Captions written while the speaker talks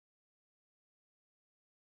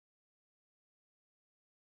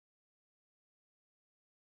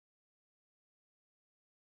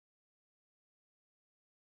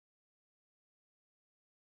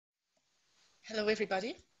Hello,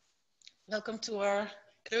 everybody. Welcome to our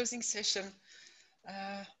closing session.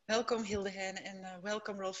 Welcome, Hilde, and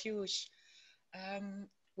welcome, Rolf Hughes.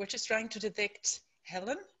 We're just trying to detect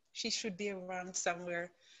Helen. She should be around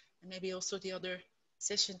somewhere, and maybe also the other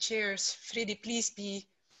session chairs. Freddy, please be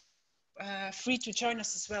free to join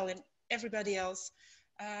us as well, and everybody else.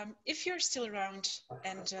 If you're still around,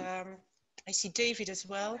 and I see David as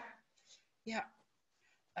well. Yeah.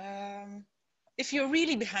 If you're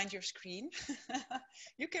really behind your screen,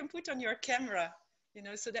 you can put on your camera, you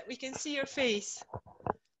know, so that we can see your face.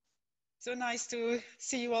 So nice to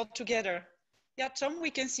see you all together. Yeah, Tom, we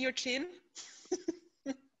can see your chin.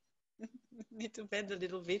 Need to bend a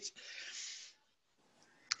little bit.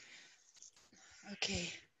 Okay.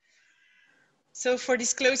 So for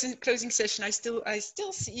this closing session, I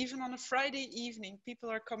still see, even on a Friday evening, people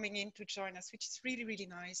are coming in to join us, which is really, really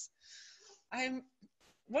nice. I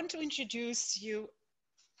want to introduce you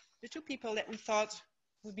the two people that we thought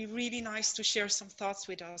would be really nice to share some thoughts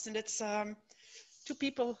with us. And it's two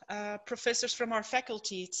people, professors from our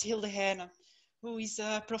faculty. It's Hilde Heynen, who is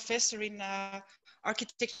a professor in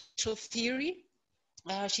architectural theory.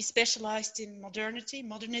 She specialized in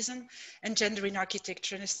modernism, and gender in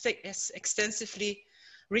architecture, and has extensively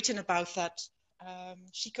written about that.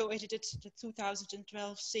 She co-edited the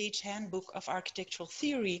 2012 Sage Handbook of Architectural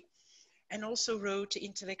Theory, and also wrote the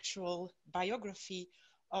intellectual biography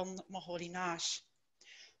on Moholy-Nagy.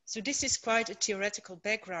 So this is quite a theoretical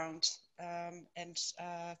background and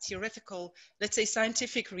theoretical, let's say,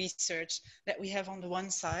 scientific research that we have on the one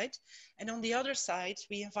side. And on the other side,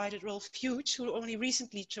 we invited Rolf Hughes, who only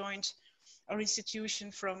recently joined our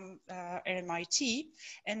institution from MIT,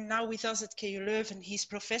 and now with us at KU Leuven. He's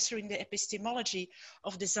professor in the epistemology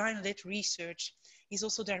of design-led research. He's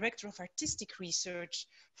also director of artistic research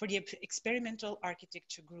for the experimental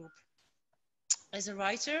architecture group. As a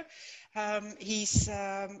writer, he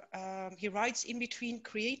writes in between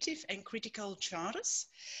creative and critical genres,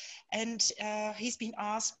 and he's been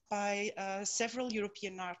asked by several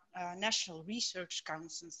European national research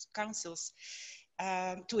councils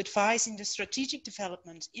to advise in the strategic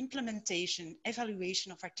development, implementation,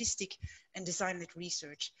 evaluation of artistic and design-led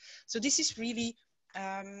research. So this is really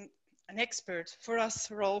an expert for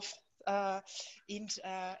us, Rolf. No,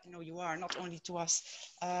 you are not only to us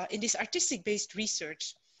in this artistic-based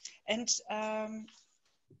research, and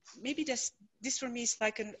maybe this for me is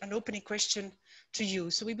like an opening question to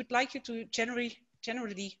you. So we would like you to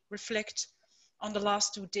generally reflect on the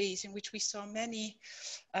last 2 days, in which we saw many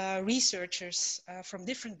researchers from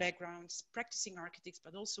different backgrounds, practicing architects,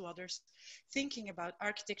 but also others, thinking about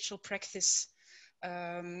architectural practice.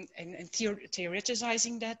 And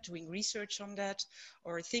theoretizing that, doing research on that,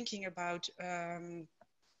 or thinking about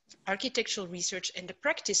architectural research and the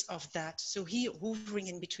practice of that. So hovering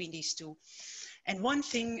in between these two. And one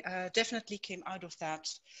thing definitely came out of that.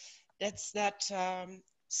 That's that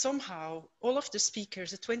somehow all of the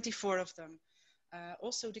speakers, the 24 of them,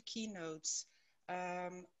 also the keynotes,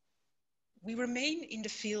 we remain in the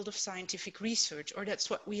field of scientific research, or that's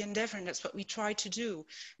what we endeavor and that's what we try to do.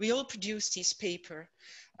 We all produce this paper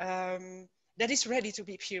that is ready to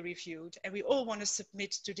be peer reviewed, and we all want to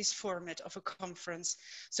submit to this format of a conference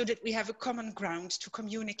so that we have a common ground to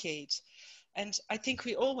communicate. And I think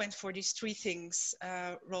we all went for these three things,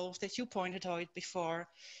 Rolf, that you pointed out before,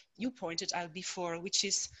 which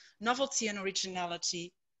is novelty and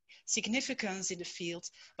originality, significance in the field,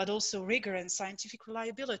 but also rigor and scientific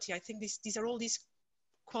reliability. I think these are all these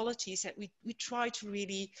qualities that we try to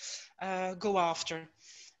really go after.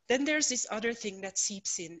 Then there's this other thing that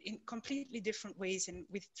seeps in completely different ways and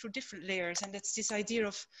through different layers, and that's this idea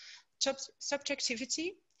of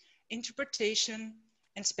subjectivity, interpretation,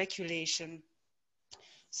 and speculation.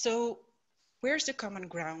 So where's the common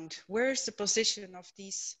ground? Where's the position of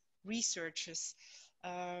these researchers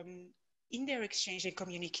in their exchange and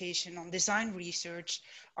communication on design research,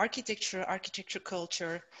 architecture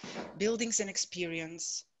culture, buildings and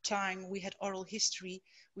experience, time? We had oral history,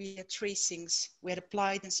 we had tracings, we had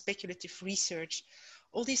applied and speculative research,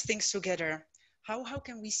 all these things together. How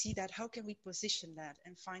can we see that? How can we position that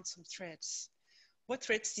and find some threads? What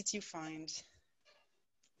threads did you find?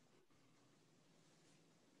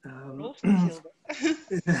 Rolf or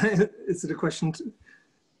Hilde? Is it a question?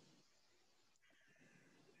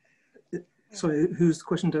 Sorry, who's the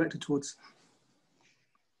question directed towards?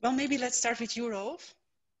 Well, maybe let's start with you, Rolf.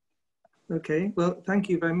 Okay, well, thank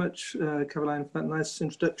you very much, Caroline, for that nice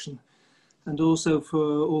introduction, and also for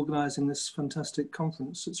organising this fantastic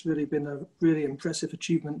conference. It's really been a really impressive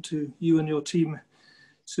achievement to you and your team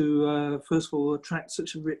to, first of all, attract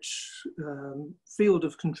such a rich field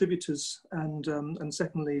of contributors, and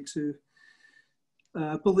secondly, to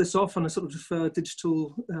pull this off on a sort of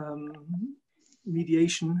digital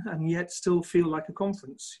mediation and yet still feel like a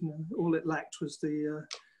conference. You know, all it lacked was the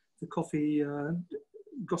coffee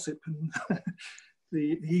gossip and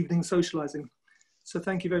the evening socializing. So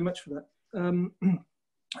thank you very much for that.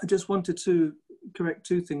 I just wanted to correct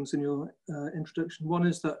two things in your introduction. One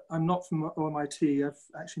is that I'm not from RMIT. I've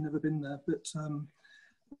actually never been there, but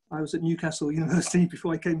I was at Newcastle University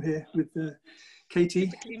before I came here with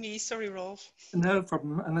Katie. Me, sorry, Rolf. No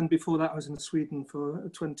problem. And then before that, I was in Sweden for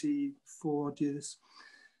 24 years.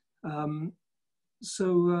 And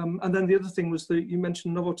then the other thing was that you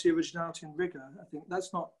mentioned novelty, originality, and rigor. I think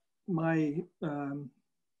that's not my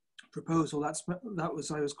proposal. I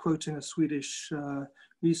was quoting a Swedish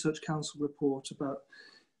Research Council report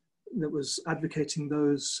that was advocating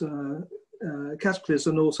those categories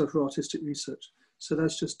and also for artistic research. So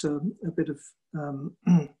that's just a bit of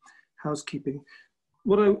housekeeping.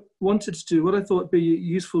 What I wanted to do, what I thought would be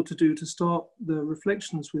useful to do to start the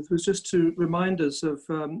reflections with, was just to remind us of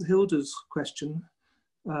Hilde's question,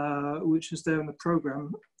 which is there in the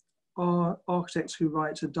program. Are architects who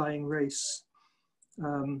write a dying race?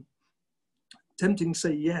 Tempting to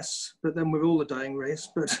say yes, but then we're all a dying race,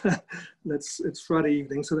 but it's Friday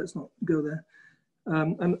evening, so let's not go there.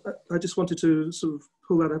 And I just wanted to sort of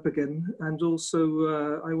pull that up again. And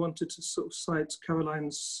also I wanted to sort of cite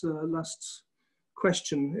Caroline's last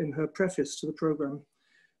question in her preface to the program,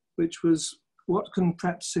 which was, what can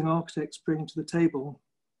practicing architects bring to the table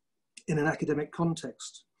in an academic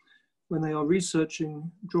context when they are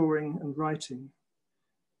researching, drawing and writing?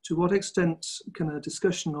 To what extent can a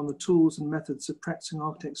discussion on the tools and methods of practicing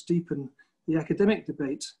architects deepen the academic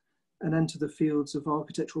debate and enter the fields of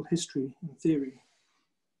architectural history and theory?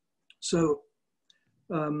 So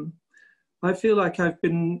I feel like I've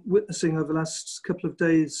been witnessing over the last couple of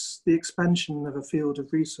days the expansion of a field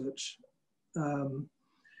of research.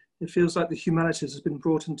 It feels like the humanities has been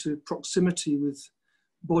brought into proximity with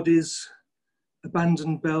bodies,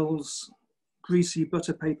 abandoned bells, greasy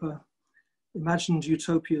butter paper, imagined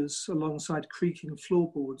utopias alongside creaking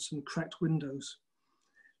floorboards and cracked windows,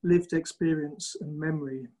 lived experience and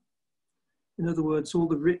memory. In other words, all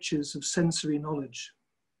the riches of sensory knowledge.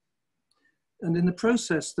 And in the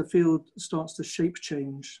process, the field starts to shape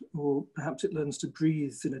change, or perhaps it learns to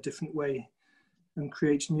breathe in a different way and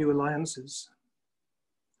create new alliances.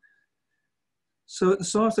 So at the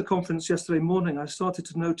start of the conference yesterday morning, I started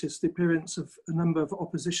to notice the appearance of a number of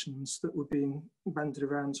oppositions that were being bandied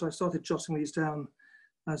around. So I started jotting these down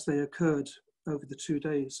as they occurred over the 2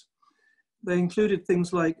 days. They included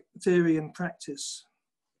things like theory and practice,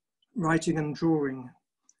 writing and drawing,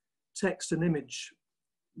 text and image,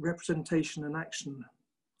 representation and action,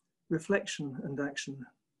 reflection and action,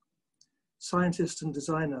 scientist and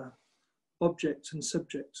designer, object and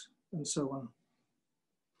subject, and so on.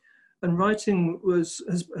 And writing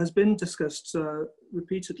has been discussed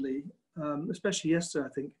repeatedly, especially yesterday, I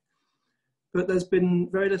think. But there's been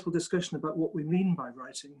very little discussion about what we mean by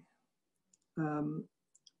writing.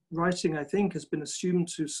 Writing, I think, has been assumed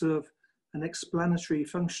to serve an explanatory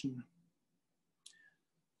function.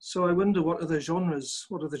 So I wonder what other genres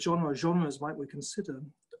might we consider?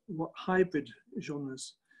 What hybrid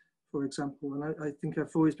genres, for example? And I think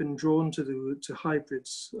I've always been drawn to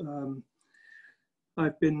hybrids.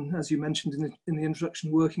 I've been, as you mentioned in the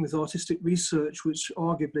introduction, working with artistic research, which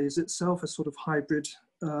arguably is itself a sort of hybrid.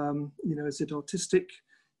 You know, is it artistic?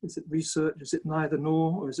 Is it research? Is it neither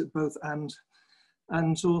nor, or is it both and?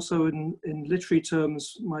 And also in literary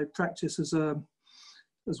terms, my practice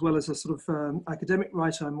as well as a sort of academic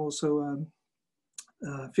writer, I'm also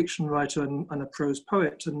a fiction writer and a prose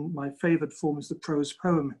poet. And my favored form is the prose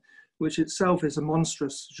poem, which itself is a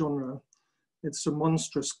monstrous genre. It's a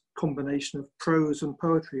monstrous combination of prose and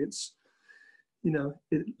poetry. It's, you know,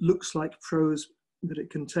 it looks like prose, but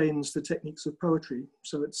it contains the techniques of poetry.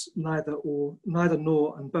 So it's neither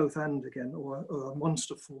nor and both and again, or a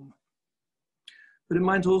monster form. But it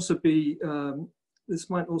might also be, this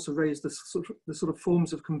might also raise the sort of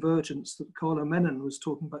forms of convergence that Carlo Menon was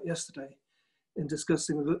talking about yesterday in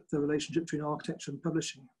discussing the relationship between architecture and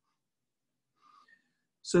publishing.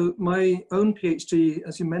 So my own PhD,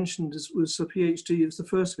 as you mentioned, was a PhD. It was the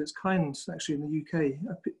first of its kind, actually, in the UK,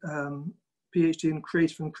 a PhD in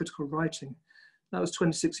creative and critical writing. That was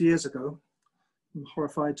 26 years ago. I'm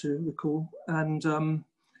horrified to recall. And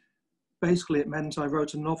basically, it meant I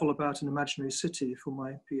wrote a novel about an imaginary city for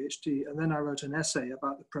my PhD. And then I wrote an essay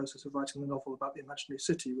about the process of writing the novel about the imaginary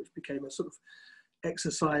city, which became a sort of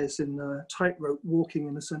exercise in tightrope walking,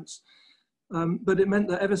 in a sense. But it meant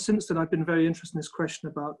that ever since then, I've been very interested in this question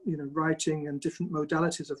about, you know, writing and different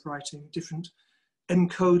modalities of writing, different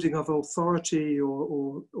encoding of authority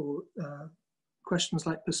or questions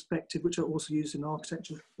like perspective, which are also used in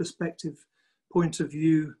architecture, perspective, point of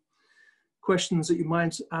view, questions that you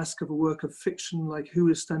might ask of a work of fiction, like who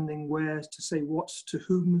is standing where to say what to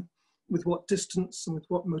whom, with what distance and with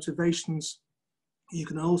what motivations. You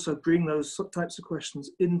can also bring those types of questions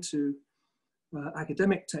into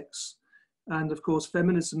academic texts. And of course,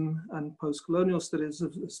 feminism and post-colonial studies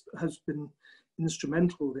has been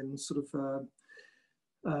instrumental in sort of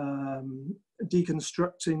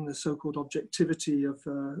deconstructing the so-called objectivity of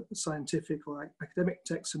scientific or academic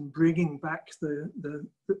texts and bringing back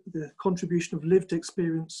the contribution of lived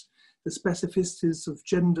experience, the specificities of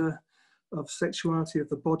gender, of sexuality, of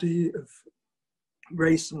the body, of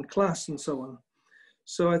race and class, and so on.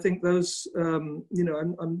 So I think those, you know,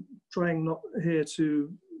 I'm trying not here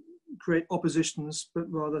to create oppositions, but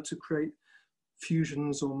rather to create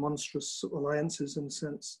fusions or monstrous alliances in a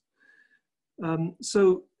sense.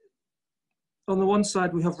 So on the one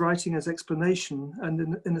side, we have writing as explanation,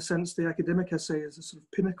 and in a sense, the academic essay is a sort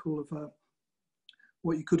of pinnacle of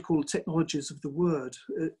what you could call technologies of the word,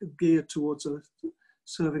 geared towards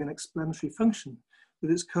serving an explanatory function,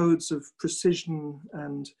 with its codes of precision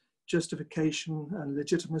and justification and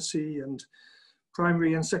legitimacy and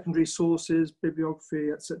primary and secondary sources,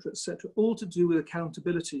 bibliography, etc., all to do with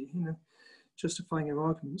accountability, you know, justifying your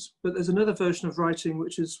arguments. But there's another version of writing,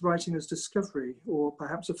 which is writing as discovery, or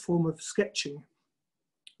perhaps a form of sketching.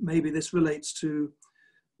 Maybe this relates to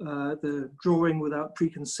the drawing without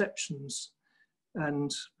preconceptions,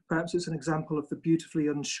 and perhaps it's an example of the beautifully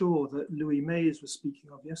unsure that Louis Mays was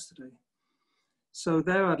speaking of yesterday. So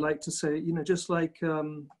there I'd like to say, you know, just like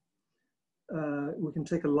we can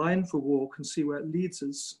take a line for walk and see where it leads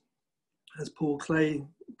us, as Paul Clay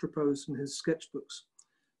proposed in his sketchbooks.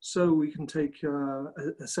 So we can take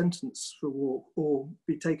a sentence for a walk, or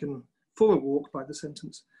be taken for a walk by the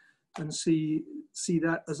sentence, and see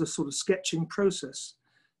that as a sort of sketching process.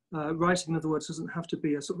 Writing, in other words, doesn't have to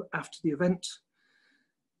be a sort of after the event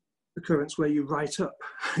occurrence where you write up,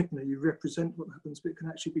 you know, you represent what happens, but it can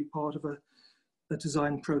actually be part of a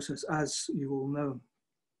design process, as you all know.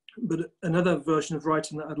 But another version of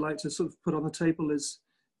writing that I'd like to sort of put on the table is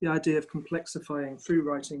the idea of complexifying through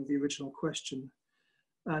writing the original question.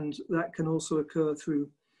 And that can also occur through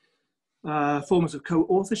forms of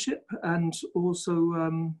co-authorship, and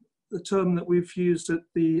also the term that we've used at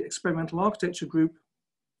the Experimental Architecture Group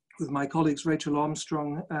with my colleagues Rachel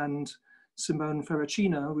Armstrong and Simone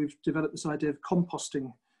Ferracina. We've developed this idea of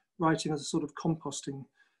composting, writing as a sort of composting,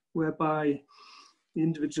 whereby the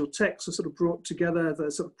individual texts are sort of brought together, they're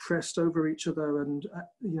sort of pressed over each other, and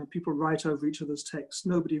you know, people write over each other's texts.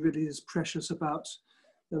 Nobody really is precious about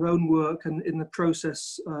their own work, and in the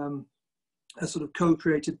process, a sort of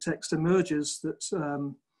co-created text emerges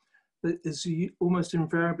that is almost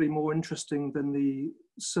invariably more interesting than the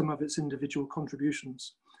sum of its individual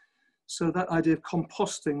contributions. So that idea of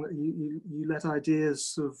composting, that you let ideas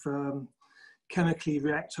sort of chemically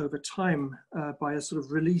react over time by a sort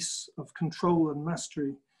of release of control and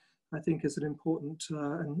mastery, I think is an important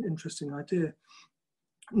and interesting idea,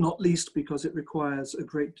 not least because it requires a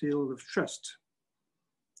great deal of trust.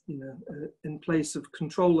 You know, in place of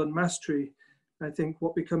control and mastery, I think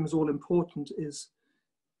what becomes all important is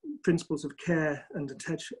principles of care and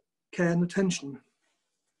attention.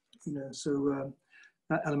 You know, so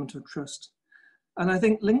that element of trust. And I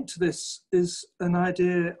think linked to this is an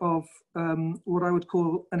idea of what I would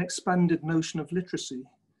call an expanded notion of literacy.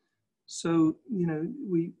 So, you know,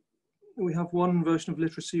 we have one version of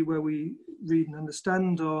literacy where we read and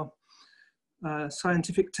understand our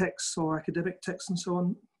scientific texts or academic texts and so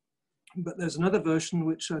on. But there's another version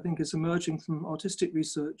which I think is emerging from artistic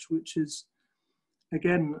research, which is,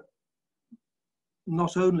 again,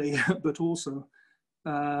 not only, but also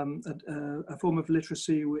a form of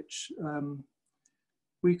literacy which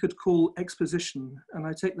we could call exposition. And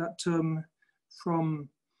I take that term from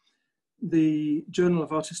the Journal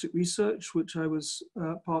of Artistic Research, which I was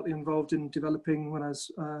partly involved in developing when I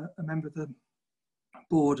was a member of the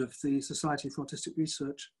board of the Society for Artistic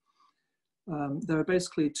Research. There are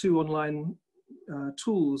basically two online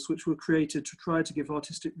tools which were created to try to give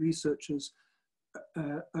artistic researchers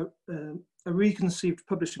a reconceived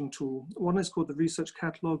publishing tool. One is called the Research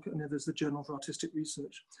Catalogue, and the other is the Journal of Artistic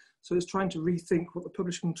Research. So it's trying to rethink what the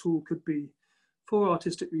publishing tool could be for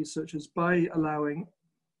artistic researchers by allowing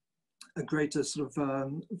a greater sort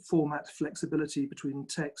of format flexibility between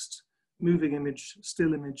text, moving image,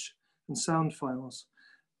 still image, and sound files.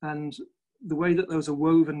 And the way that those are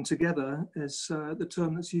woven together is the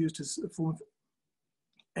term that's used as a form of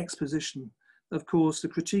exposition. Of course, the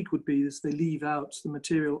critique would be is they leave out the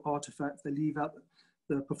material artifact, they leave out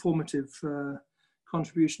the performative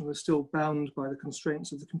contribution was still bound by the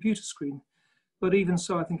constraints of the computer screen. But even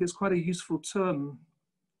so, I think it's quite a useful term,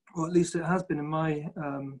 or at least it has been in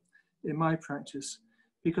my practice,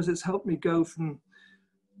 because it's helped me go from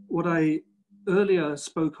what I earlier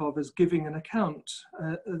spoke of as giving an account.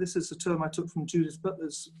 This is a term I took from Judith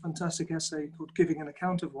Butler's fantastic essay called Giving an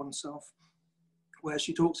Account of Oneself, where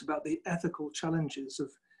she talks about the ethical challenges of,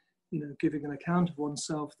 giving an account of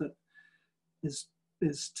oneself that is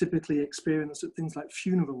typically experienced at things like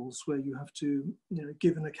funerals, where you have to,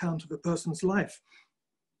 give an account of a person's life,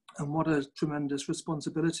 and what a tremendous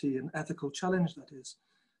responsibility and ethical challenge that is.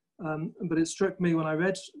 But it struck me when I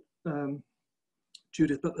read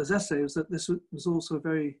Judith Butler's essay was that this was also a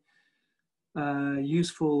very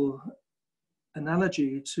useful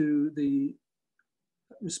analogy to the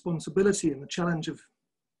responsibility and the challenge of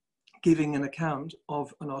giving an account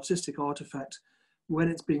of an artistic artifact when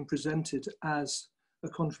it's being presented as a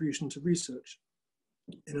contribution to research.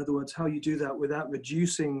 In other words, how you do that without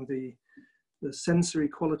reducing the sensory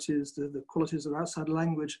qualities, the qualities of outside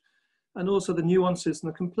language, and also the nuances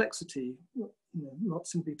and the complexity, not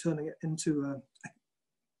simply turning it into a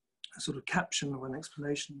sort of caption or an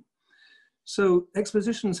explanation. So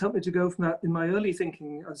expositions helped me to go from that in my early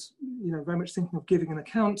thinking as, very much thinking of giving an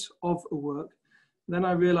account of a work. Then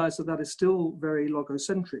I realized that that is still very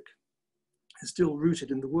logocentric. It's still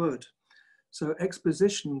rooted in the word. So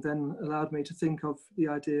exposition then allowed me to think of the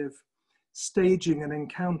idea of staging an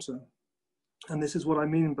encounter. And this is what I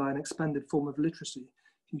mean by an expanded form of literacy.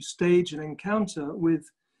 You stage an encounter with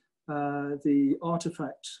the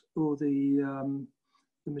artifact or the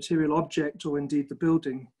material object, or indeed the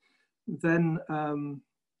building, then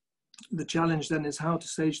the challenge then is how to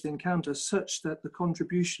stage the encounter such that the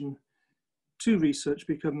contribution to research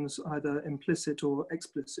becomes either implicit or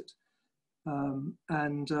explicit. And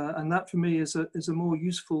that for me is a more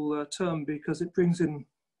useful term, because it brings in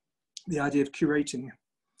the idea of curating,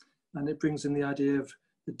 and it brings in the idea of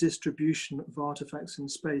the distribution of artifacts in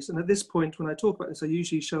space. And at this point, when I talk about this, I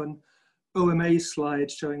usually show an OMA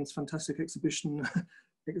slide showing this fantastic exhibition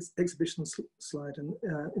slide, and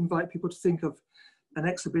invite people to think of an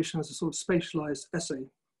exhibition as a sort of spatialized essay,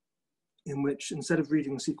 in which instead of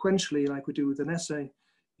reading sequentially like we do with an essay,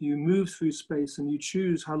 you move through space and you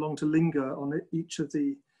choose how long to linger on each of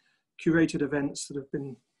the curated events that have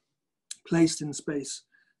been placed in space.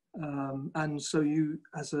 And so you,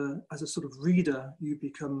 as a sort of reader, you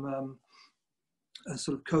become a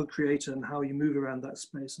sort of co-creator in how you move around that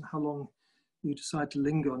space and how long you decide to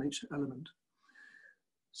linger on each element.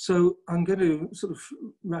 So I'm going to sort of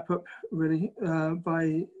wrap up really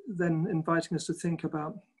by then inviting us to think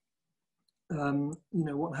about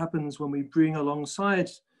what happens when we bring alongside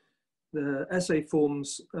the essay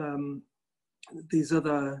forms these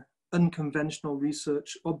other unconventional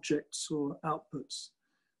research objects or outputs.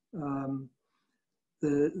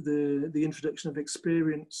 The introduction of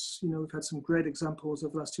experience, we've had some great examples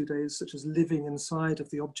of the last 2 days, such as living inside of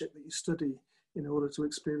the object that you study in order to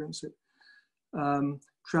experience it.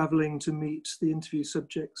 Traveling to meet the interview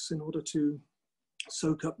subjects in order to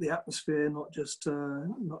soak up the atmosphere, not just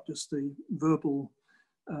the verbal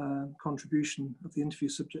contribution of the interview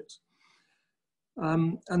subjects.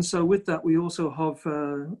 And so with that, we also have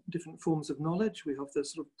different forms of knowledge. We have the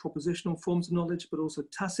sort of propositional forms of knowledge, but also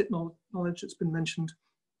tacit knowledge that's been mentioned,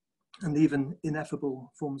 and even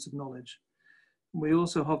ineffable forms of knowledge. We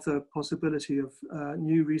also have the possibility of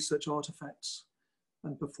new research artifacts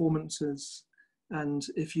and performances, and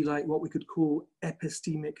if you like, what we could call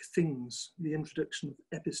epistemic things, the introduction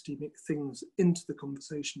of epistemic things into the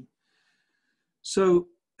conversation. So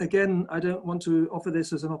again, I don't want to offer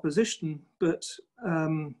this as an opposition, but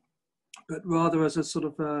rather as a sort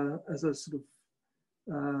of as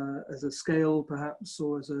a scale perhaps,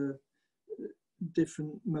 or as a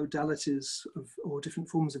different modalities of, or different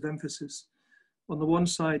forms of emphasis. On the one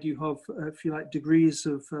side, you have, if you like, degrees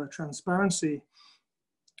of transparency,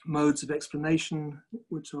 modes of explanation,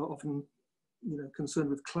 which are often, concerned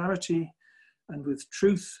with clarity and with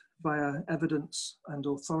truth via evidence and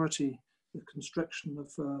authority, the construction of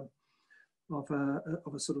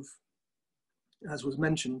a sort of, as was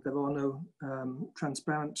mentioned, there are no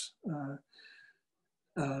transparent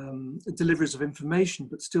deliveries of information,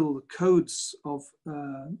 but still the codes of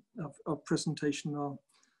presentation are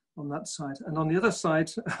on that side. And on the other side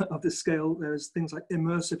of this scale, there's things like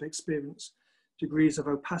immersive experience, degrees of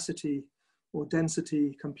opacity or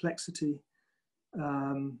density, complexity.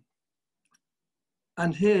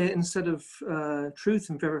 And here, instead of truth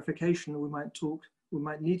and verification, we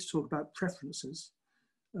might need to talk about preferences.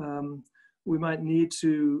 We might need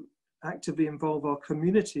to actively involve our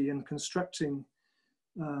community in constructing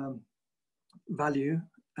value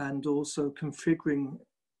and also configuring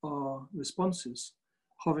our responses,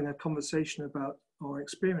 having a conversation about our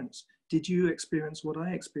experience. Did you experience what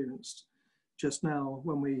I experienced just now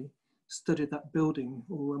when we studied that building,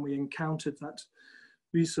 or when we encountered that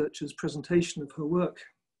researcher's presentation of her work?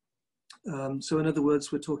 So in other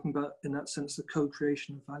words, we're talking about, in that sense, the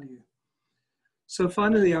co-creation of value. So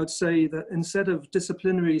finally, I would say that instead of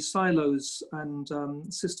disciplinary silos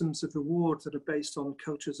and systems of reward that are based on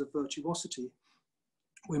cultures of virtuosity,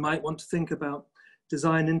 we might want to think about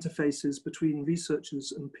design interfaces between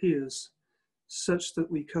researchers and peers, such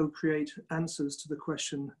that we co-create answers to the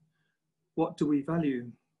question, what do we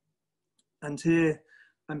value? And here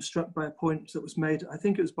I'm struck by a point that was made, I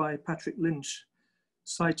think it was by Patrick Lynch,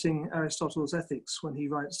 citing Aristotle's Ethics, when he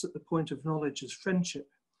writes that the point of knowledge is friendship,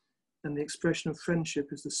 and the expression of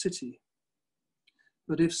friendship is the city.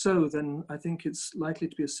 But if so, then I think it's likely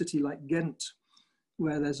to be a city like Ghent,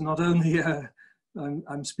 where there's not only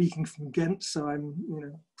I'm speaking from Ghent, so I'm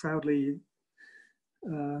proudly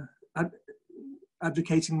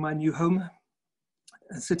advocating my new home.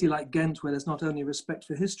 A city like Ghent, where there's not only respect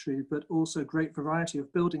for history, but also great variety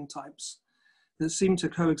of building types that seem to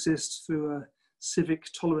coexist through a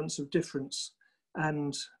civic tolerance of difference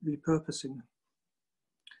and repurposing.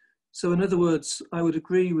 So in other words, I would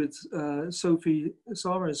agree with Sophie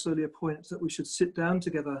Sarah's earlier point that we should sit down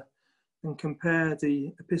together and compare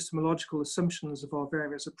the epistemological assumptions of our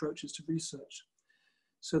various approaches to research,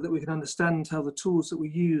 so that we can understand how the tools that we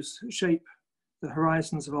use shape the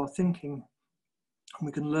horizons of our thinking, and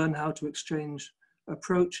we can learn how to exchange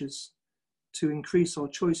approaches to increase our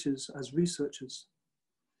choices as researchers.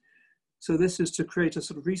 So this is to create a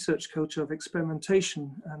sort of research culture of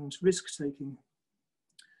experimentation and risk-taking.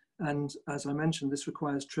 And as I mentioned, this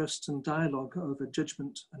requires trust and dialogue over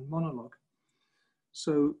judgment and monologue.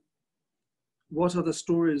 So what are the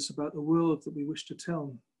stories about the world that we wish to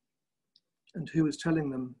tell? And who is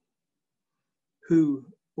telling them? Who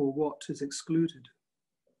or what is excluded?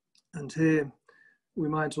 And here we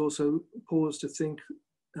might also pause to think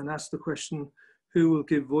and ask the question, who will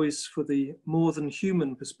give voice for the more than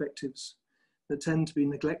human perspectives that tend to be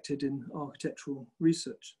neglected in architectural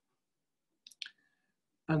research?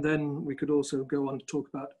 And then we could also go on to talk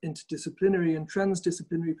about interdisciplinary and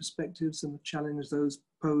transdisciplinary perspectives and the challenge those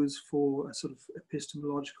pose for a sort of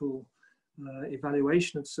epistemological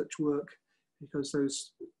evaluation of such work, because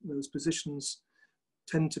those positions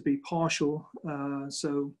tend to be partial.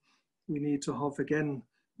 So we need to have, again,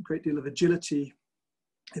 a great deal of agility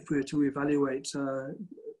if we are to evaluate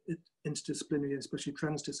interdisciplinary, especially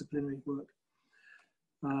transdisciplinary work.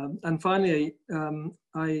 And finally,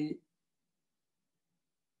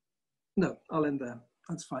 I'll end there.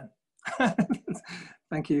 That's fine.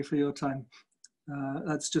 Thank you for your time.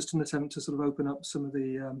 That's just an attempt to sort of open up some of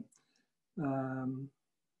the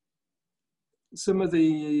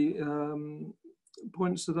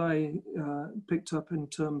points that I picked up in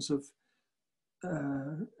terms of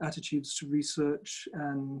attitudes to research,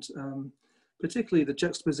 and particularly the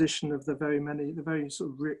juxtaposition of the very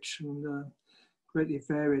sort of rich and greatly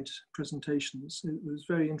varied presentations. It was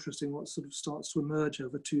very interesting what sort of starts to emerge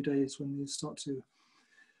over 2 days when you start to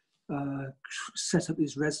set up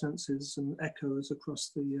these resonances and echoes across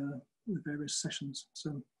the various sessions.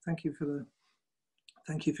 So thank you for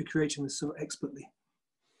creating this so expertly.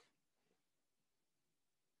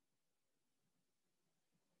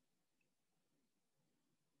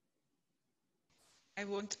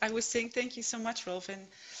 I was saying thank you so much, Rolf. And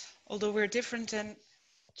although we're different than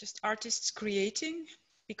just artists creating,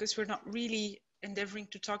 because we're not really endeavoring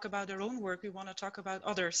to talk about our own work, we want to talk about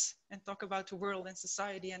others and talk about the world and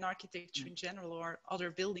society and architecture in general, or other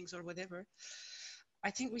buildings or whatever. I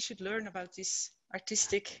think we should learn about these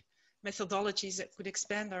artistic methodologies that could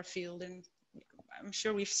expand our field. And I'm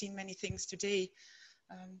sure we've seen many things today.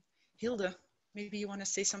 Hilde, maybe you want to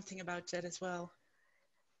say something about that as well.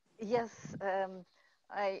 Yes,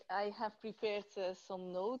 I have prepared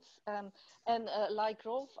some notes, and like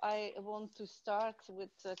Rolf, I want to start with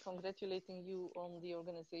congratulating you on the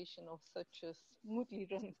organization of such a smoothly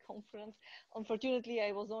run conference. Unfortunately,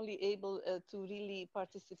 I was only able to really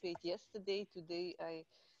participate yesterday. Today I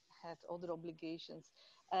had other obligations,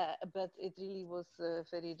 but it really was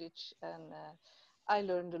very rich, and I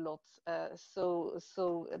learned a lot. So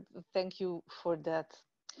thank you for that.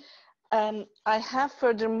 I have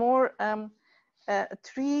furthermore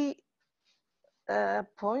 3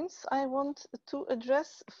 points I want to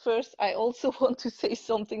address. First, I also want to say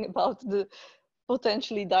something about the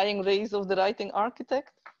potentially dying race of the writing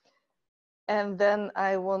architect. And then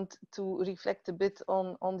I want to reflect a bit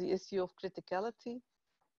on the issue of criticality.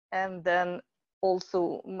 And then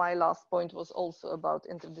also my last point was also about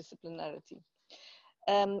interdisciplinarity.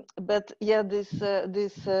 But yeah,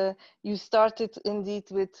 you started indeed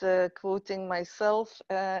with quoting myself,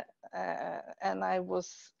 and I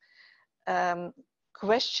was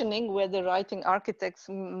questioning whether writing architects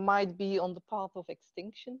might be on the path of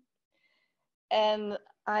extinction. And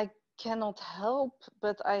I cannot help,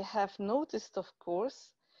 but I have noticed, of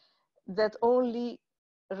course, that only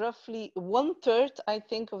roughly 1/3, I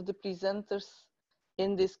think, of the presenters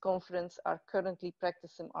in this conference are currently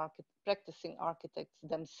practicing architects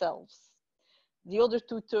themselves. The other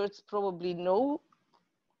 2/3 probably know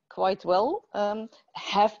quite well,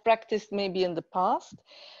 have practiced maybe in the past,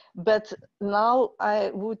 but now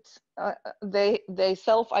I would, they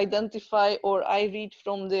self-identify, or I read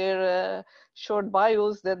from their short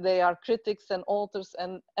bios that they are critics and authors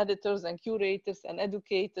and editors and curators and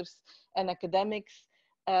educators and academics,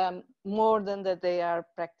 more than that they are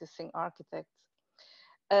practicing architects.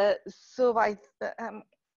 So I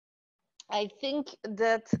think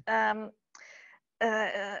that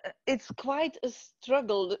it's quite a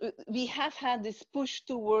struggle. We have had this push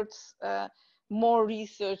towards more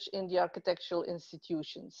research in the architectural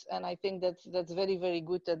institutions, and I think that's very, very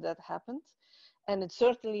good that that happened. And it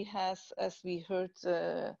certainly has, as we heard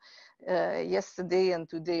yesterday and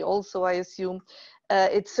today also, I assume,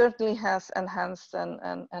 it certainly has enhanced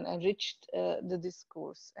and enriched the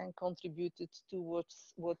discourse and contributed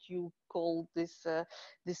towards what you call this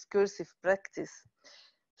discursive practice.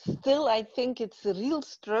 Still, I think it's a real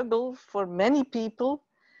struggle for many people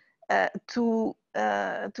to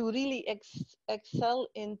really excel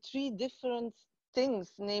in 3 different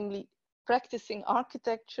things, namely practicing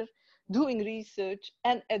architecture, doing research,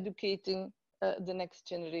 and educating the next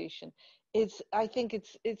generation. I think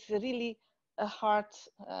it's really a hard,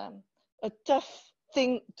 a tough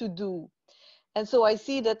thing to do. And so I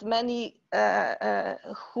see that many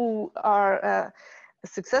who are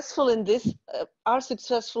successful in this are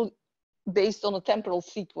successful based on a temporal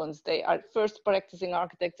sequence. They are first practicing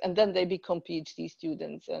architects and then they become PhD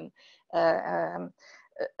students and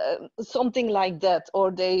something like that,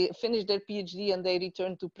 or they finish their PhD and they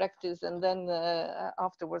return to practice and then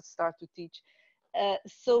afterwards start to teach.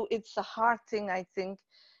 So it's a hard thing, I think,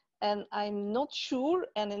 and I'm not sure,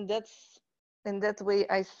 and in that way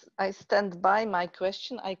I stand by my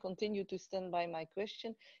question. I continue to stand by my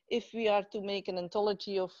question. If we are to make an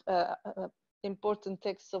anthology of important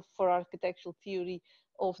texts for architectural theory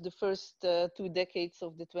of the first 2 decades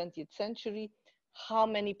of the 20th century, how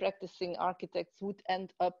many practicing architects would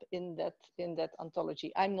end up in that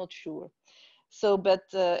anthology? I'm not sure. So, but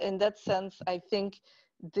in that sense, I think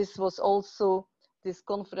this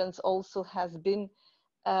conference also has been,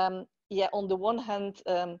 yeah, on the one hand,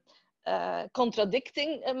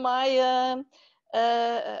 contradicting my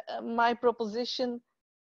proposition.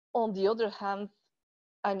 On the other hand,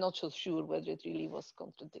 I'm not so sure whether it really was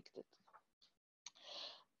contradicted.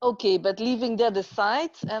 Okay, but leaving that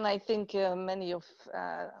aside, and I think many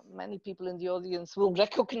people in the audience will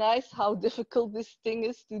recognize how difficult this thing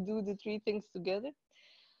is to do the 3 things together.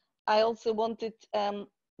 I also wanted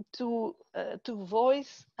to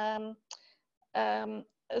voice a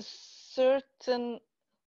certain,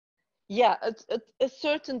 yeah, a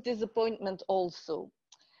certain disappointment also,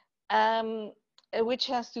 which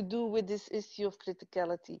has to do with this issue of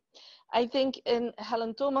criticality. I think in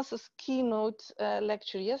Helen Thomas's keynote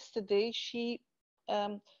lecture yesterday, she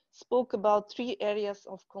spoke about 3 areas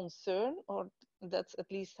of concern, or that's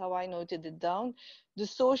at least how I noted it down: the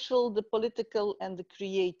social, the political, and the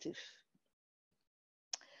creative.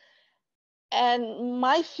 And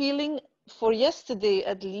my feeling for yesterday,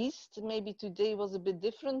 at least, maybe today was a bit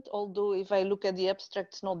different, although if I look at the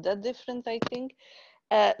abstracts, not that different, I think.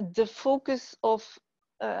 The focus of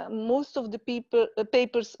most of the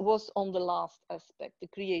papers was on the last aspect, the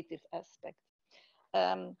creative aspect.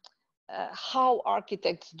 How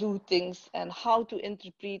architects do things and how to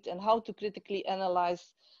interpret and how to critically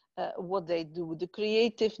analyze what they do. The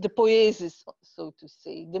creative, the poiesis, so to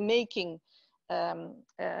say, the making,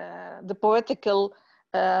 the poetical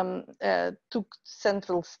took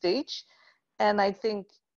central stage. And I think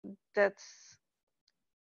that's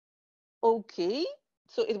okay.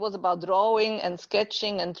 So it was about drawing and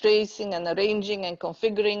sketching and tracing and arranging and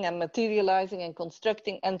configuring and materializing and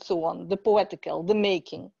constructing and so on, the poetical, the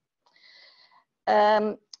making.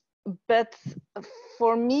 But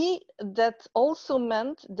for me, that also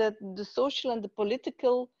meant that the social and the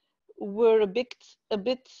political were a bit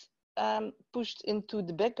pushed into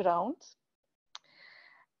the background.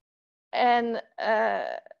 And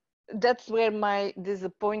that's where my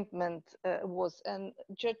disappointment was. And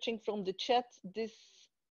judging from the chat, this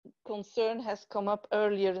concern has come up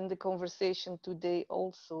earlier in the conversation today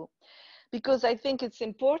also, because I think it's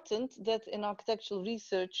important that in architectural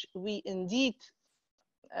research we indeed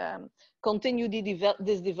continue to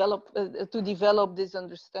develop this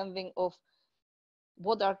understanding of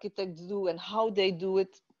what architects do and how they do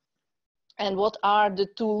it, and what are the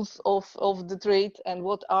tools of the trade, and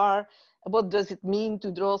what does it mean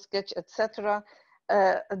to draw, sketch, etc.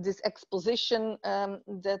 This exposition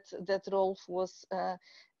that Rolf was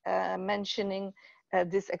mentioning,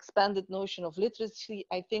 this expanded notion of literacy,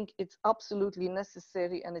 I think it's absolutely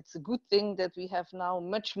necessary, and it's a good thing that we have now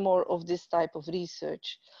much more of this type of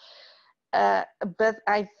research. But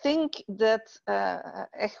I think that,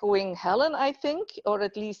 echoing Helen, I think, or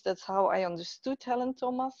at least that's how I understood Helen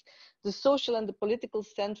Thomas, the social and the political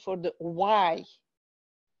stand for the why.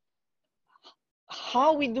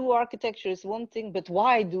 How we do architecture is one thing, but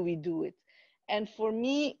why do we do it? And for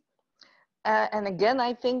me, and again,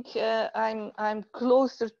 I think I'm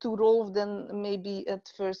closer to Rolf than maybe at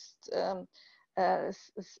first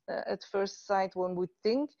sight one would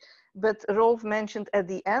think. But Rolf mentioned at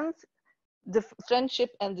the end, the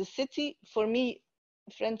friendship and the city. For me,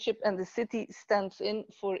 friendship and the city stands in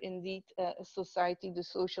for indeed society, the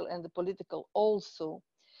social and the political also.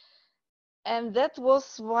 And that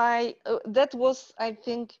was why, that was, I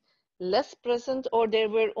think, less present, or there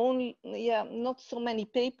were only, not so many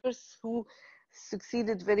papers who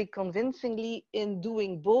succeeded very convincingly in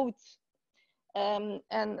doing both. And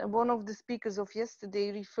one of the speakers of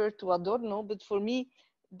yesterday referred to Adorno, but for me,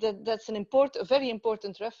 that's a very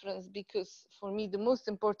important reference, because for me, the most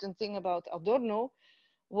important thing about Adorno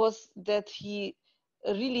was that he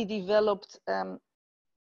really developed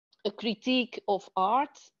a critique of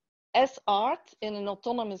art as art in an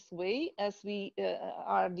autonomous way, as we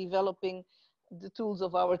are developing the tools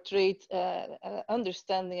of our trade,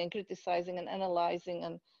 understanding and criticizing and analyzing,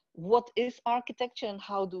 and what is architecture and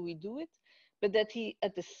how do we do it. But that he,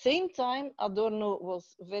 at the same time, Adorno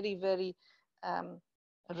was very, very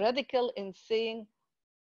radical in saying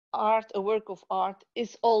art, a work of art,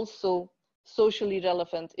 is also socially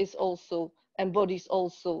relevant, is also embodies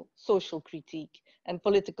also social critique and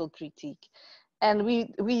political critique. And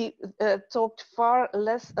we talked far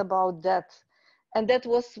less about that. And that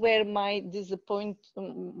was where my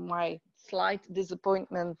slight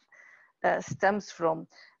disappointment stems from.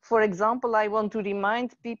 For example, I want to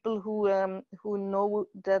remind people who know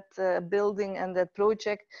that building and that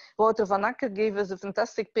project. Wouter van Acker gave us a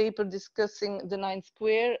fantastic paper discussing the 9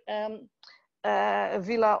 Square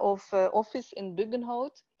villa of office in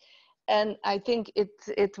Buggenhout. And I think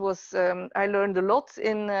it was, I learned a lot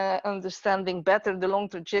in understanding better the long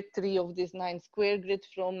trajectory of this 9 Square grid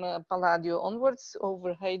from Palladio onwards,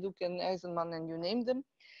 over Hajduk and Eisenman, and you name them.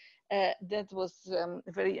 That was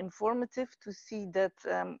very informative to see that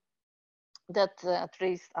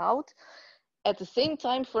traced out. At the same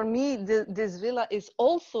time, for me, this villa is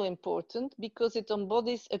also important because it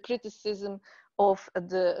embodies a criticism of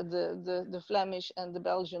the Flemish and the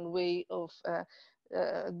Belgian way of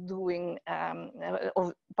doing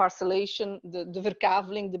of parcellation, the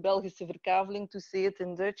verkaveling, the Belgische verkaveling, to say it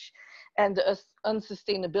in Dutch, and the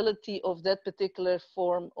unsustainability of that particular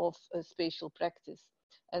form of spatial practice,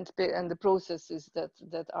 and the processes that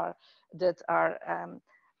are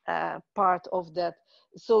part of that.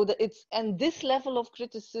 So that and this level of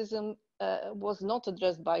criticism was not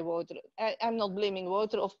addressed by Wouter. I'm not blaming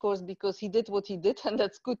Wouter, of course, because he did what he did, and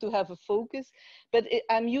that's good to have a focus. But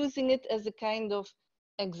I'm using it as a kind of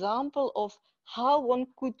example of how one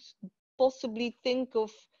could possibly think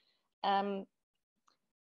of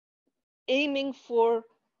aiming for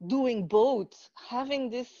doing both, having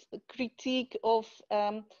this critique of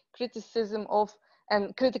criticism of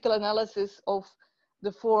and critical analysis of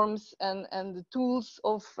the forms and the tools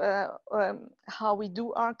of how we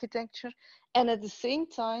do architecture, and at the same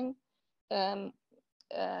time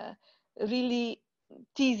really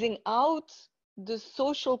teasing out the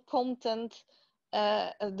social content,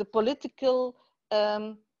 the political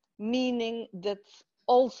meaning that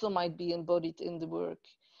also might be embodied in the work.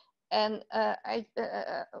 And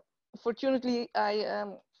fortunately,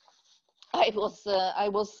 I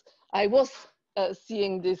was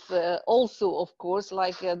seeing this also, of course,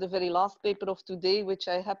 like the very last paper of today, which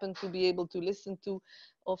I happened to be able to listen to,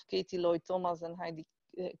 of Katie Lloyd Thomas and Heidi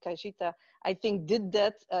Kajita, I think did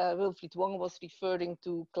that. Wilfried Wong was referring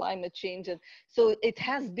to climate change, and so it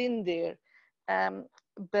has been there.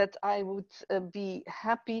 But I would be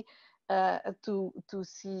happy to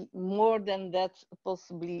see more than that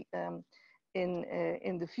possibly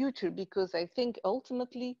in the future, because I think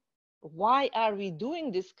ultimately, why are we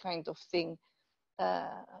doing this kind of thing?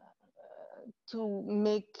 to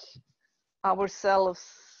make ourselves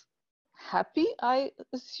happy, I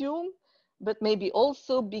assume, but maybe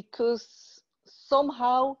also because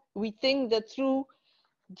somehow we think that through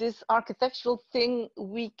this architectural thing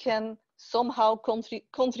we can somehow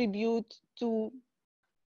contribute to,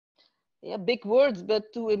 yeah, big words,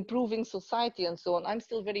 but to improving society and so on. I'm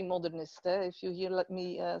still very modernist, if you hear, let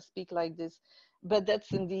me speak like this, but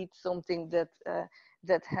that's indeed something that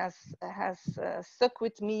that has stuck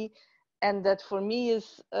with me, and that for me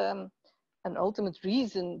is an ultimate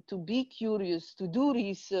reason to be curious, to do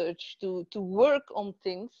research, to work on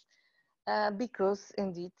things, because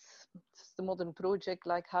indeed it's the modern project,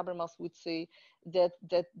 like Habermas would say, that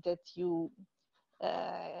you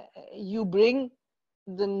you bring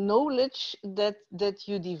the knowledge that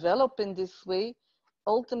you develop in this way.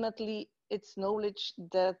 Ultimately, it's knowledge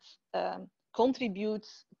that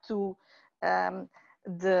contributes to a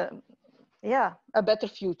better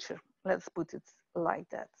future. Let's put it like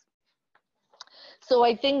that. So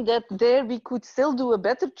I think that there we could still do a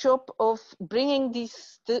better job of bringing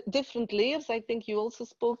these different layers. I think you also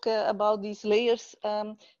spoke about these layers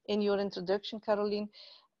in your introduction, Caroline,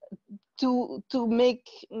 to make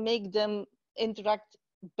them interact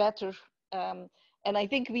better. And I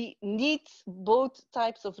think we need both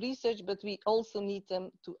types of research, but we also need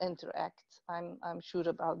them to interact. I'm sure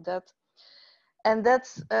about that. And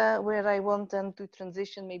that's where I want then to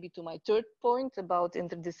transition maybe to my third point about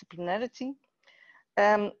interdisciplinarity.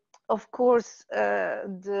 Of course,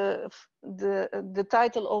 the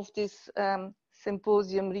title of this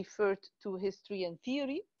symposium referred to history and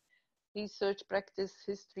theory, research, practice,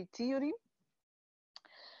 history, theory.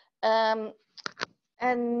 And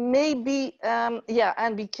maybe, yeah,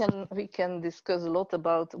 and we can discuss a lot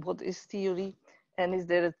about what is theory, and is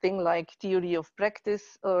there a thing like theory of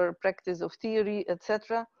practice or practice of theory,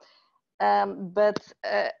 etc. But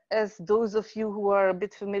as those of you who are a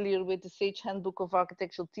bit familiar with the Sage Handbook of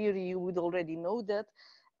Architectural Theory, you would already know that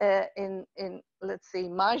in let's say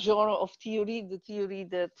my genre of theory, the theory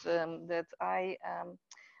that I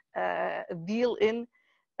deal in,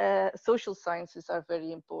 social sciences are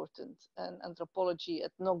very important, and anthropology,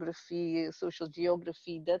 ethnography, social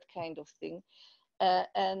geography, that kind of thing.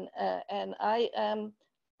 And I am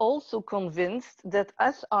also convinced that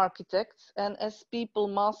as architects and as people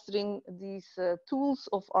mastering these tools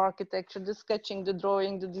of architecture, the sketching, the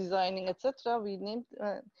drawing, the designing, etc., we named,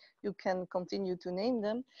 you can continue to name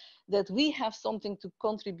them, that we have something to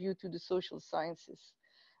contribute to the social sciences.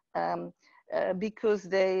 Because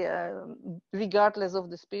they, regardless of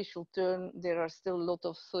the spatial term, there are still a lot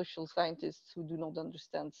of social scientists who do not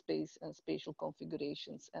understand space and spatial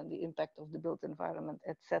configurations and the impact of the built environment,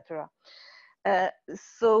 etc.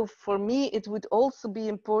 So for me, it would also be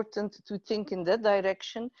important to think in that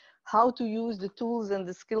direction, how to use the tools and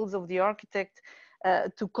the skills of the architect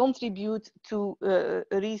to contribute to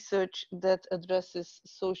research that addresses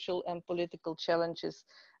social and political challenges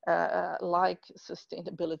like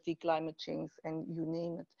sustainability, climate change, and you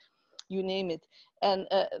name it. And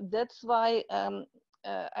that's why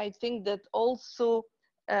I think that also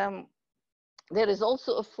there is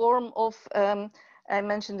also a form of, I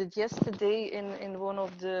mentioned it yesterday in one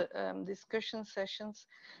of the discussion sessions,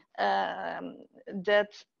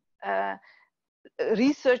 that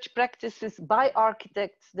research practices by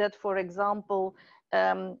architects that, for example,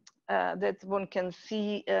 that one can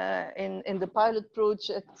see in the pilot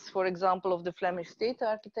projects, for example, of the Flemish state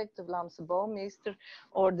architect, the Vlaamse Bouwmeester,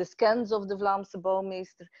 or the scans of the Vlaamse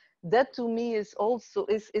Bouwmeester. That to me is also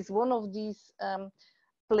is one of these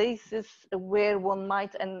places where one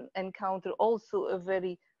might encounter also a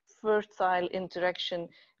very fertile interaction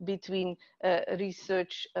between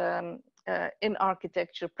research in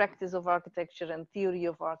architecture, practice of architecture, and theory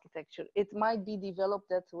of architecture. It might be developed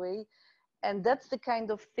that way. And that's the kind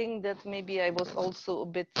of thing that maybe I was also a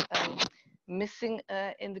bit missing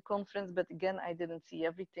in the conference, but again, I didn't see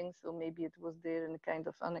everything, so maybe it was there in a kind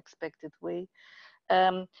of unexpected way.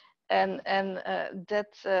 I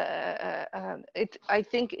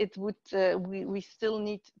think it would, we still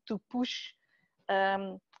need to push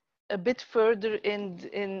a bit further in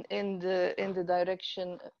the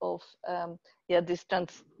direction of this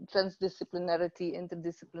transdisciplinarity,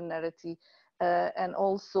 interdisciplinarity. And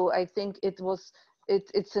also, I think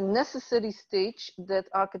it's a necessary stage that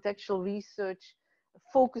architectural research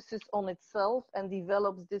focuses on itself and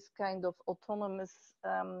develops this kind of autonomous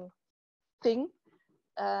thing.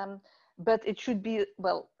 But it should be,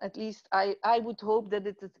 well, at least I would hope that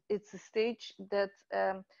it's a stage that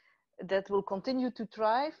that will continue to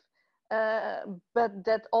thrive, but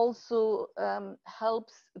that also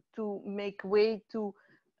helps to make way to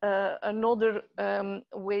another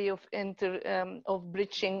way of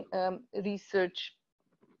bridging research,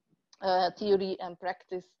 theory and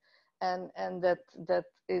practice, and that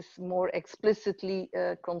is more explicitly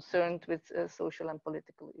concerned with social and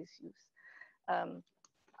political issues.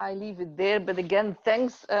 I leave it there, but again,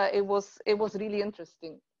 thanks. It was really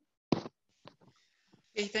interesting.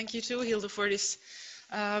 Okay, thank you too, Hilde, for this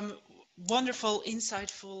wonderful,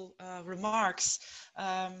 insightful remarks.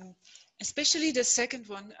 Especially the second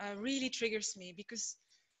one really triggers me, because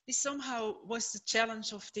this somehow was the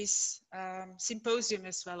challenge of this symposium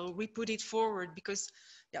as well, or we put it forward because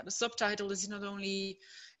yeah, the subtitle is not only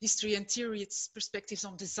history and theory, it's perspectives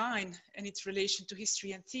on design and its relation to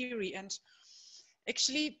history and theory. And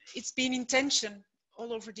actually, it's been in tension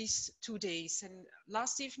all over these 2 days. And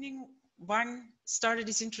last evening, Wang started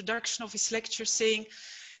his introduction of his lecture saying,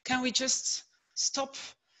 can we just stop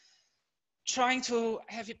trying to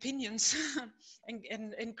have opinions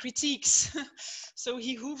and critiques? So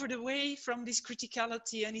he hoovered away from this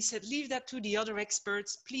criticality and he said, leave that to the other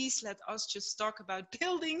experts. Please let us just talk about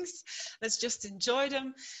buildings. Let's just enjoy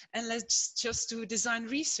them and let's just do design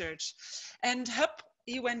research. And hup,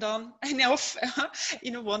 he went on and off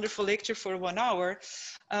in a wonderful lecture for 1 hour.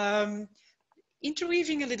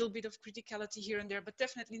 Interweaving a little bit of criticality here and there, but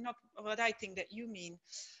definitely not what I think that you mean.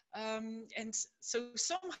 And so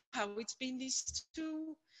somehow it's been these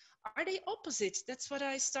two, are they opposite? That's what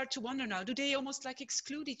I start to wonder now. Do they almost like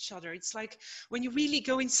exclude each other? It's like when you really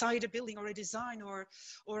go inside a building or a design or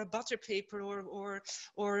a butter paper or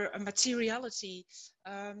a materiality,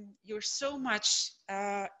 you're so much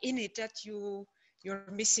in it that you're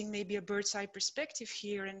missing maybe a bird's eye perspective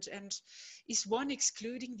here, and is one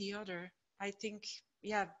excluding the other? I think,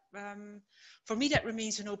 yeah, for me that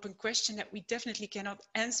remains an open question that we definitely cannot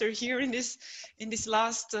answer here in this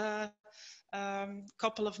last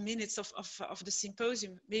couple of minutes of the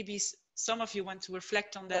symposium. Maybe some of you want to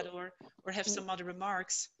reflect on that or have some other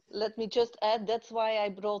remarks. Let me just add, that's why I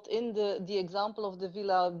brought in the example of the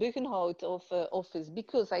Villa Buggenhout office,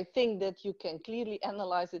 because I think that you can clearly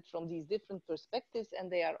analyze it from these different perspectives, and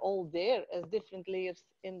they are all there as different layers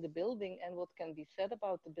in the building and what can be said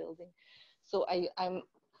about the building. So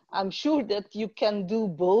I'm sure that you can do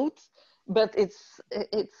both, but it's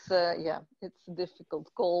a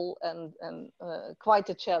difficult call and quite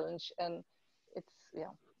a challenge, and it's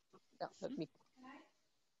let me.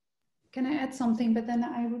 Can I add something? But then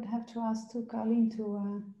I would have to ask to Carleen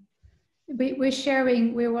to.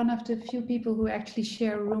 We're one of the few people who actually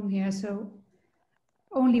share a room here, so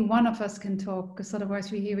only one of us can talk, because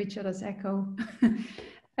otherwise we hear each other's echo.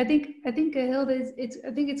 I think Hilde,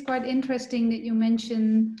 I think it's quite interesting that you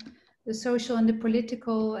mention the social and the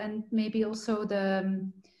political, and maybe also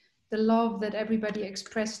the love that everybody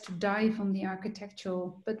expressed to dive on the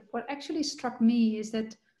architectural. But what actually struck me is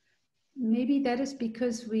that maybe that is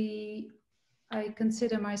because I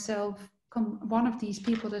consider myself one of these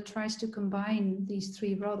people that tries to combine these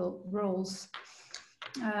three roles,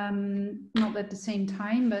 not at the same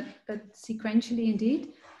time, but sequentially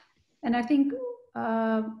indeed. And I think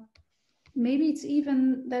maybe it's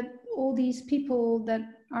even that all these people that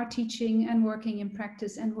are teaching and working in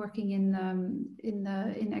practice and working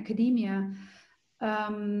in academia,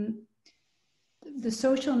 the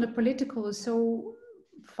social and the political is so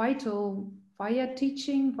vital via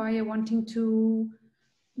teaching, via wanting to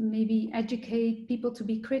maybe educate people to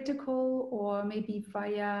be critical, or maybe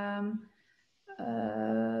via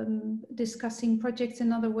discussing projects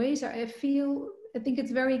in other ways. I think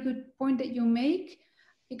it's a very good point that you make,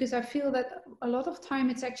 because I feel that a lot of time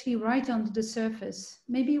it's actually right under the surface,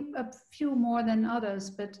 maybe a few more than others.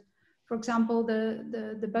 But for example,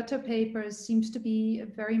 the butter paper seems to be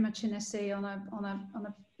very much an essay on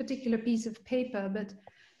a particular piece of paper.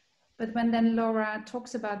 But when then Laura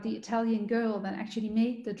talks about the Italian girl that actually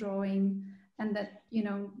made the drawing and that, you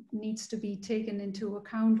know, needs to be taken into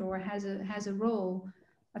account or has a role,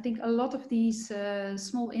 I think a lot of these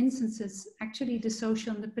small instances, actually the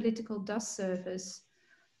social and the political does surface.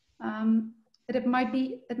 But it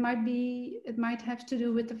might have to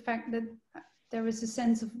do with the fact that there is a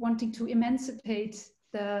sense of wanting to emancipate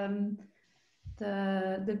the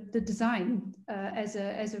design as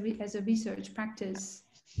a research practice.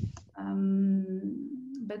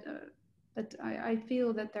 But I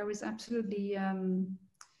feel that there is absolutely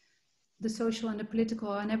the social and the political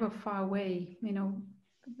are never far away. You know,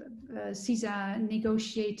 CISA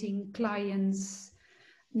negotiating clients,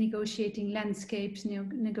 negotiating landscapes,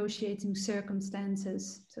 negotiating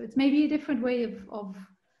circumstances. So it's maybe a different way of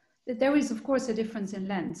there is of course a difference in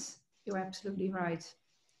lens. You're absolutely right.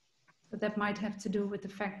 But that might have to do with the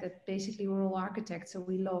fact that basically we're all architects, so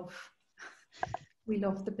we love we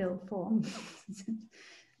love the build form.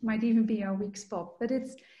 Might even be our weak spot, but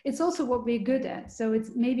it's also what we're good at. So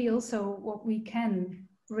it's maybe also what we can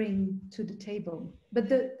bring to the table. But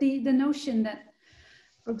the notion that,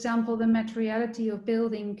 for example, the materiality of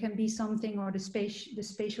building can be something, or the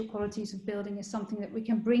spatial qualities of building is something that we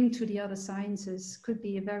can bring to the other sciences, could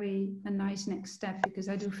be a nice next step, because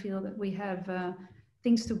I do feel that we have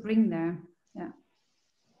things to bring there. Yeah.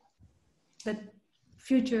 But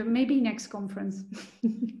future, maybe next conference.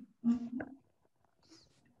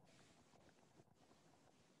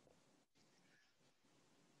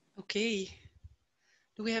 Okay.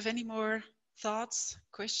 Do we have any more thoughts,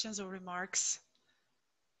 questions, or remarks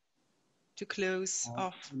to close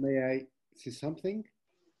off? May I say something?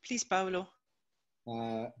 Please, Paolo.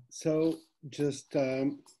 So just,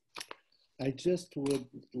 I just would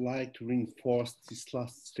like to reinforce this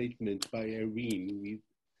last statement by Eireen,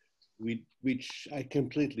 with which I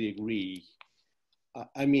completely agree.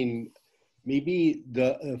 I mean, maybe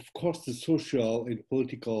of course, the social and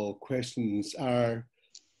political questions are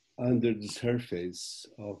under the surface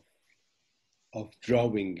of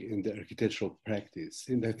drawing in the architectural practice.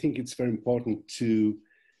 And I think it's very important to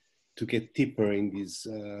get deeper in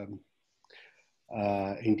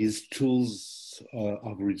these tools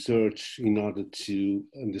of research in order to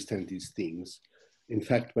understand these things. In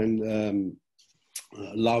fact, when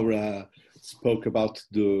Laura spoke about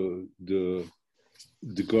the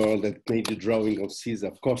girl that made the drawing of Caesar,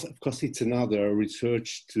 of course, it's another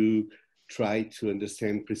research to try to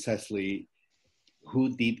understand precisely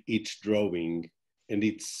who did each drawing, and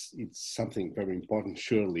it's something very important,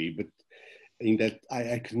 surely. But in that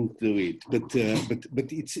I couldn't do it. But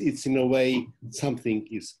it's in a way something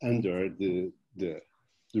is under the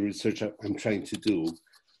research I'm trying to do.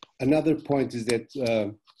 Another point is that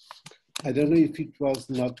I don't know if it was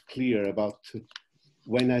not clear about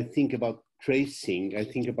when I think about tracing. I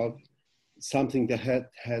think about something that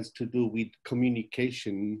has to do with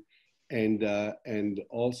communication and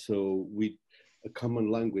also with a common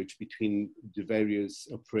language between the various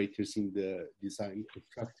operators in the design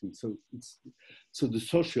construction. So the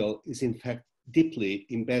social is in fact deeply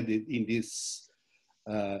embedded in this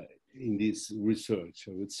research,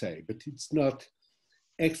 I would say, but it's not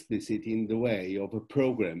explicit in the way of a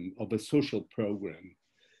program, of a social program.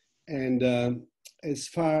 And as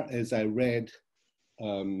far as I read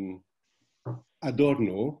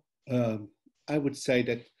Adorno, I would say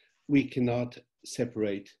that we cannot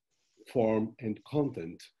separate form and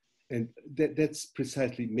content. And that's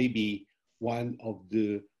precisely maybe one of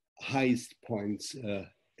the highest points,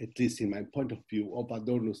 at least in my point of view, of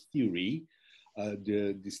Adorno's theory,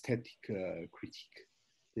 the aesthetic critique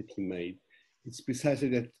that he made. It's precisely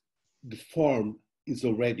that the form is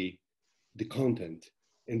already the content.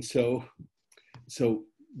 And so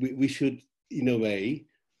we should, in a way,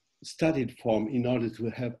 study the form in order to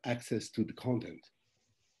have access to the content.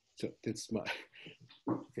 So that's my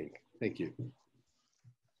thing. Thank you.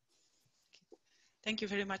 Thank you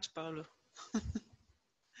very much, Paolo.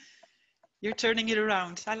 You're turning it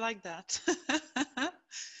around. I like that.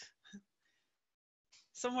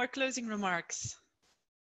 Some more closing remarks.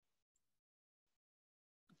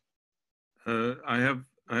 I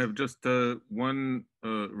have just one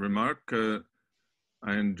remark.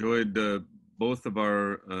 I enjoyed both of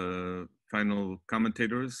our final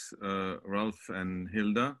commentators, Rolf and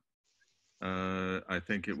Hilde. I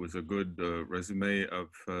think it was a good resume of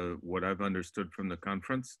what I've understood from the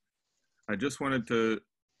conference. I just wanted to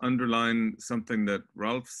underline something that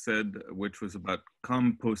Rolf said, which was about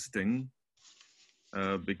composting,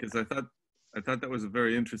 because I thought that was a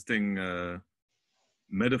very interesting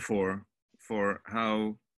metaphor for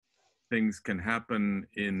how things can happen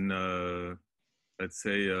in, let's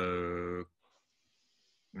say,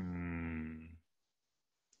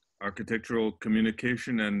 architectural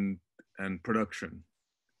communication and production.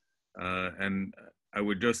 And I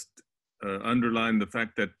would just underline the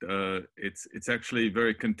fact that it's actually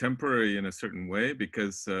very contemporary in a certain way,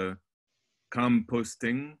 because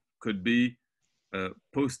composting could be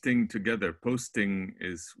posting together. Posting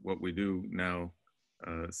is what we do now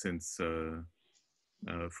since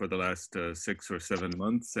for the last 6 or 7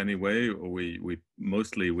 months anyway. We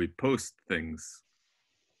mostly post things,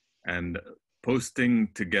 and posting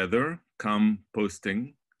together,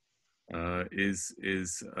 composting,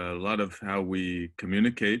 is a lot of how we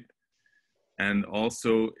communicate, and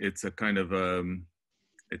also it's a kind of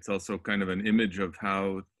it's also kind of an image of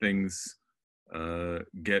how things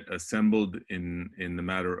get assembled in the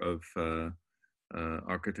matter of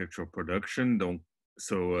architectural production.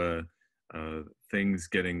 So things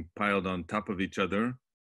getting piled on top of each other,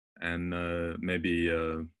 and maybe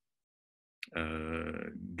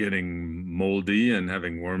getting moldy and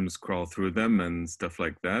having worms crawl through them and stuff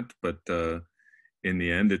like that. But in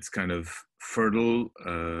the end, it's kind of fertile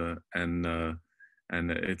and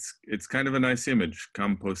it's kind of a nice image.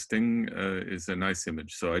 Composting is a nice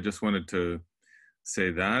image. So I just wanted to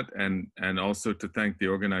say that, and also to thank the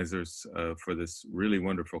organizers for this really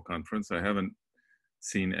wonderful conference. I haven't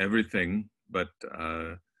seen everything, but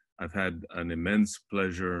I've had an immense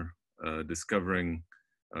pleasure discovering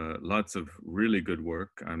lots of really good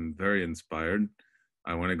work. I'm very inspired.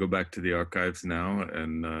 I want to go back to the archives now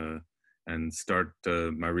and start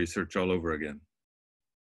my research all over again.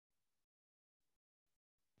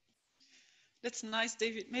 That's nice,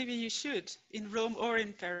 David. Maybe you should in Rome or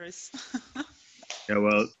in Paris. Yeah,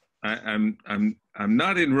 well, I'm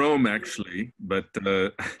not in Rome actually, but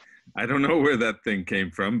I don't know where that thing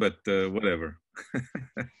came from, but whatever.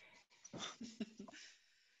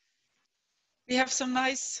 We have some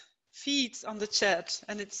nice feeds on the chat,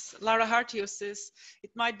 and it's Lara Hartio says,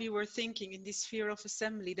 it might be worth thinking in this sphere of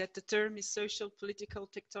assembly that the term is social, political,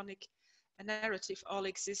 tectonic, and narrative all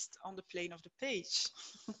exist on the plane of the page.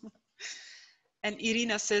 And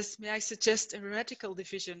Irina says, may I suggest a radical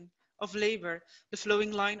division of labor? The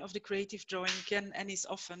flowing line of the creative drawing can and is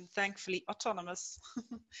often, thankfully, autonomous.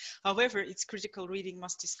 However, its critical reading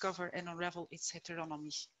must discover and unravel its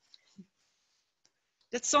heteronomy.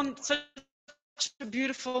 That's on such a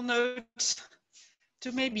beautiful note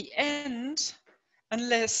to maybe end,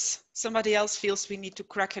 unless somebody else feels we need to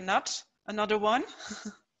crack a nut. Another one?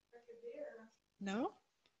 No?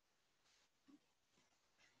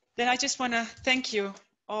 Then I just want to thank you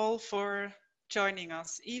all for joining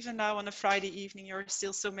us. Even now on a Friday evening, you're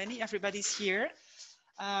still so many, everybody's here.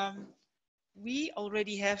 We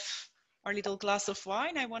already have our little glass of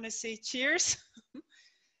wine. I want to say cheers.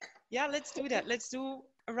 Yeah, let's do that. Let's do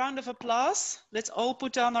a round of applause. Let's all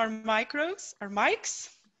put on our mics.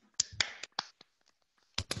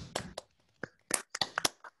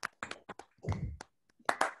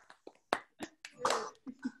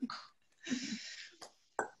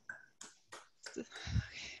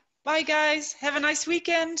 Bye guys, have a nice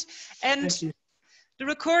weekend. And the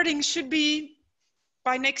recording should be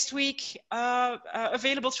by next week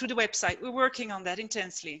available through the website. We're working on that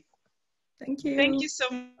intensely. Thank you. Thank you so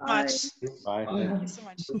much. Bye. Thank you so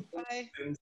much. Bye.